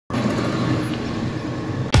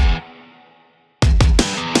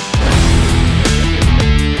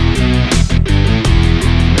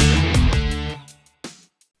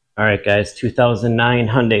All right, guys, 2009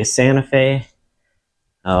 Hyundai Santa Fe.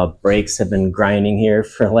 Brakes have been grinding here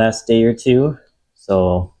for the last day or two.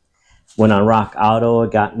 So went on Rock Auto,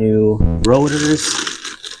 got new rotors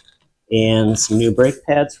and some new brake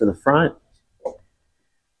pads for the front.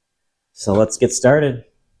 So let's get started.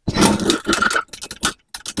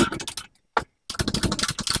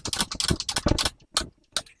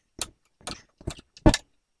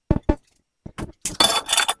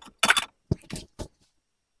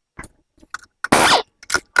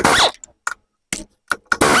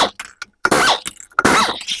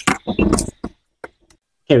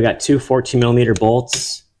 Okay, we got two 14mm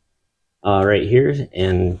bolts right here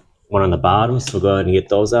and one on the bottom, so we'll go ahead and get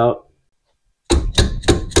those out.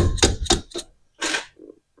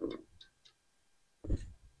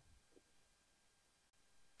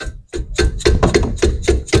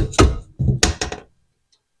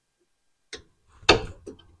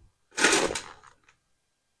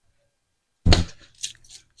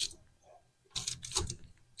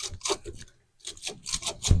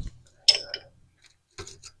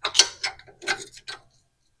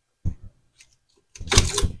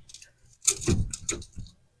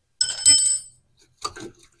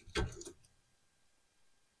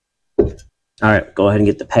 All right, go ahead and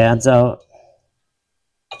get the pads out.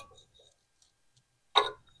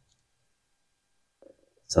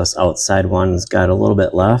 So this outside one's got a little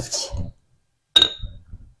bit left.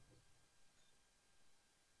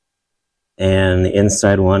 And the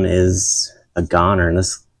inside one is a goner, and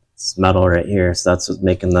this is metal right here, so that's what's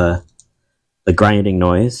making the grinding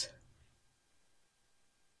noise.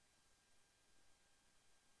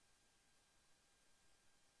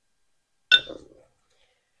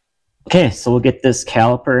 Okay, so we'll get this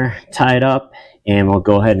caliper tied up, and we'll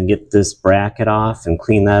go ahead and get this bracket off and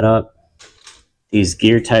clean that up. These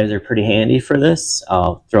gear ties are pretty handy for this.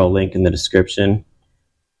 I'll throw a link in the description.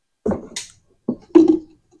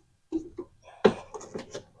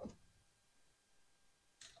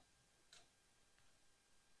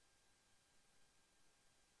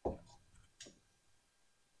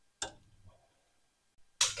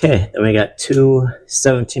 Okay, then we got two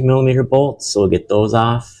 17mm bolts, so we'll get those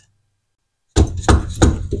off.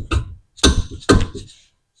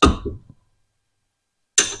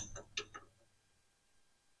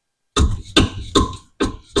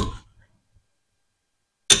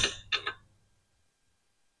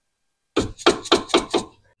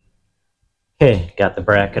 Okay, got the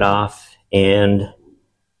bracket off, and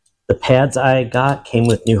the pads I got came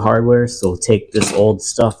with new hardware, so we'll take this old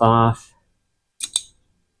stuff off.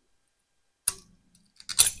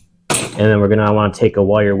 And then we're gonna want to take a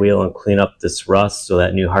wire wheel and clean up this rust so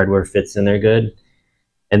that new hardware fits in there good.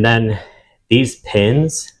 And then these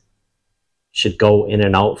pins should go in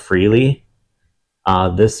and out freely.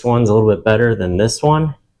 This one's a little bit better than this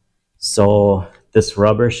one. So this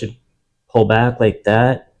rubber should pull back like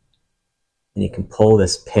that. And you can pull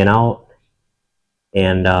this pin out.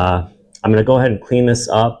 And I'm gonna go ahead and clean this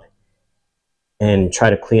up and try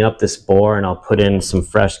to clean up this bore, and I'll put in some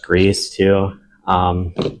fresh grease too.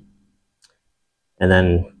 And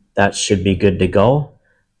then that should be good to go.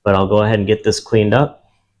 But I'll go ahead and get this cleaned up.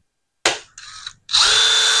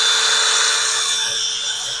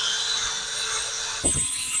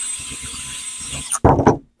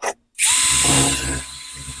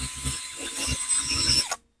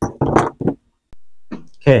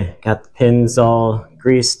 Okay, got the pins all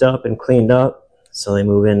greased up and cleaned up so they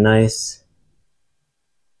move in nice.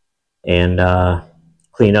 And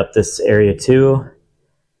clean up this area too.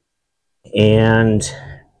 And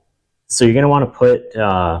so you're going to want to put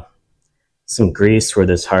some grease where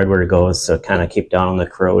this hardware goes, so kind of keep down on the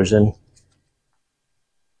corrosion.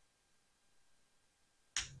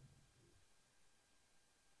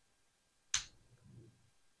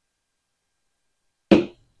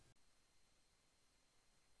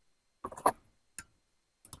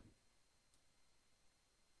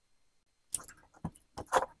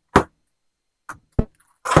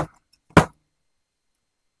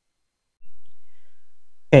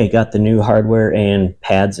 Okay, got the new hardware and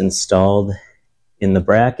pads installed in the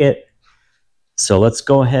bracket. So let's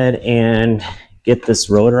go ahead and get this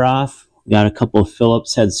rotor off. We got a couple of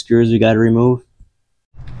Phillips head screws we got to remove.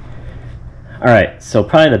 All right, so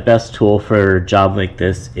probably the best tool for a job like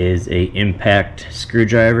this is a impact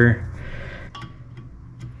screwdriver.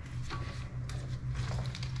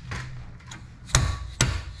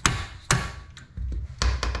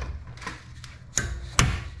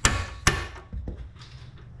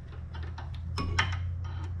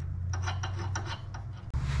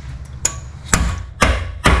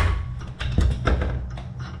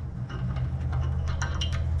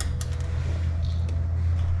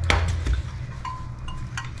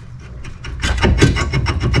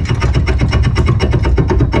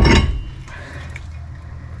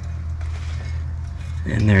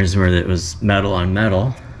 there's where it was metal on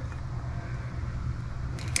metal.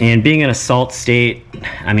 And being in a salt state,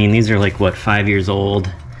 I mean, these are like, what, 5 years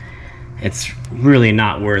old. It's really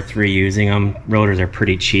not worth reusing them. Rotors are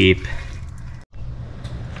pretty cheap.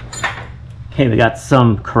 Okay, we got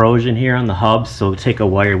some corrosion here on the hub, so we'll take a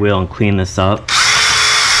wire wheel and clean this up.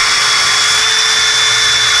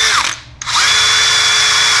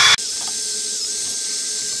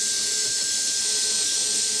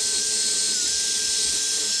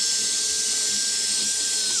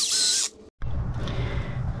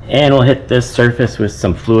 And we'll hit this surface with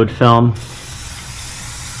some fluid film.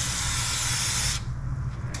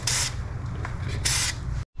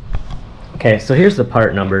 Okay, so here's the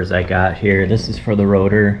part numbers I got here. This is for the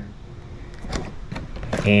rotor.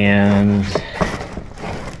 And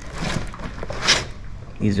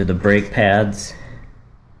these are the brake pads.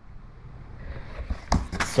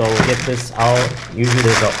 So we'll get this out. Usually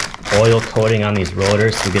there's an oil coating on these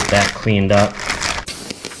rotors, so we'll get that cleaned up.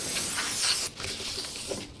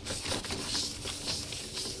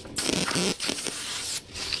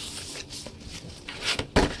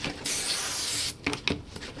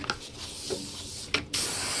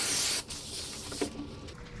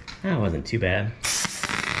 That wasn't too bad.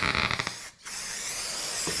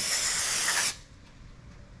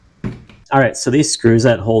 Alright, so these screws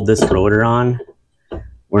that hold this rotor on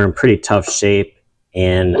were in pretty tough shape,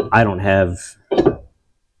 and I don't have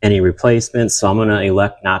any replacements, so I'm going to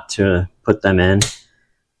elect not to put them in.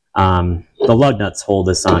 The lug nuts hold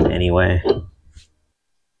this on anyway.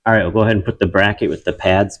 Alright, we'll go ahead and put the bracket with the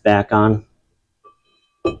pads back on.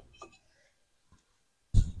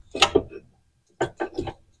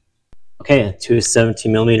 Okay, 2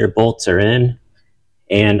 17mm bolts are in,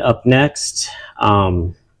 and up next,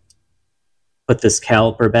 put this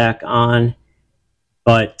caliper back on,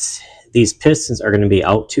 but these pistons are going to be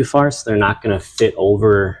out too far, so they're not going to fit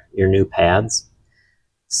over your new pads.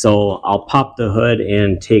 So I'll pop the hood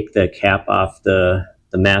and take the cap off the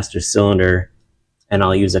master cylinder, and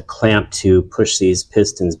I'll use a clamp to push these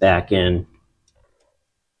pistons back in.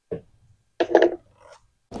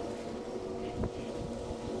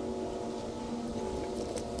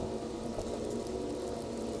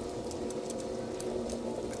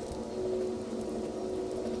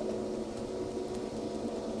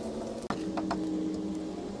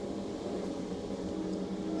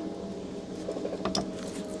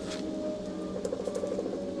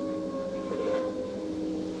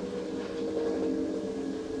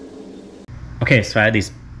 Okay, so I had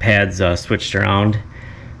these pads switched around.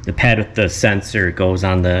 The pad with the sensor goes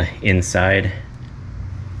on the inside.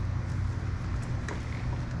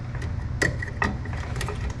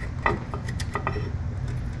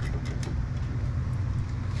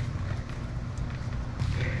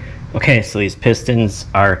 Okay, so these pistons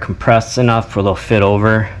are compressed enough where they'll fit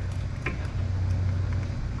over.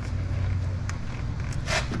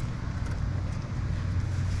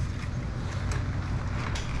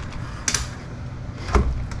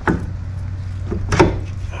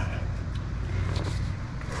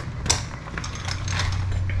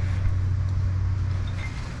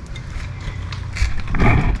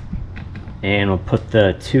 And we'll put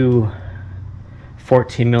the two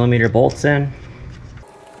 14mm bolts in.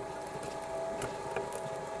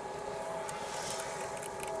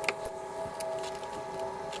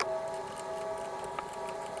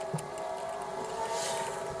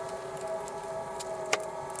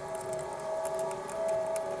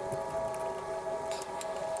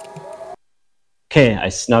 Okay, I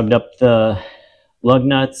snugged up the lug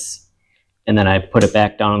nuts, and then I put it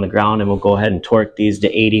back down on the ground, and we'll go ahead and torque these to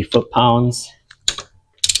 80 foot-pounds.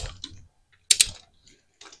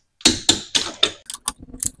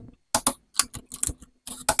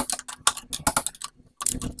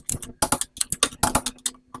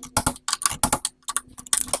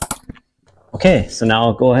 Okay, so now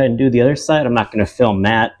I'll go ahead and do the other side. I'm not going to film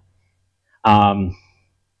that.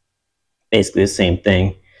 Basically the same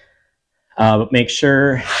thing. But make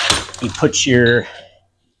sure you put your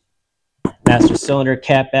master cylinder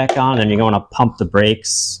cap back on, and you're going to pump the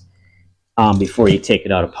brakes before you take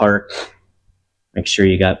it out of park. Make sure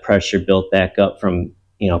you got pressure built back up from,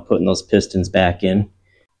 putting those pistons back in.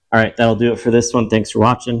 All right, that'll do it for this one. Thanks for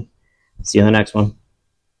watching. See you in the next one.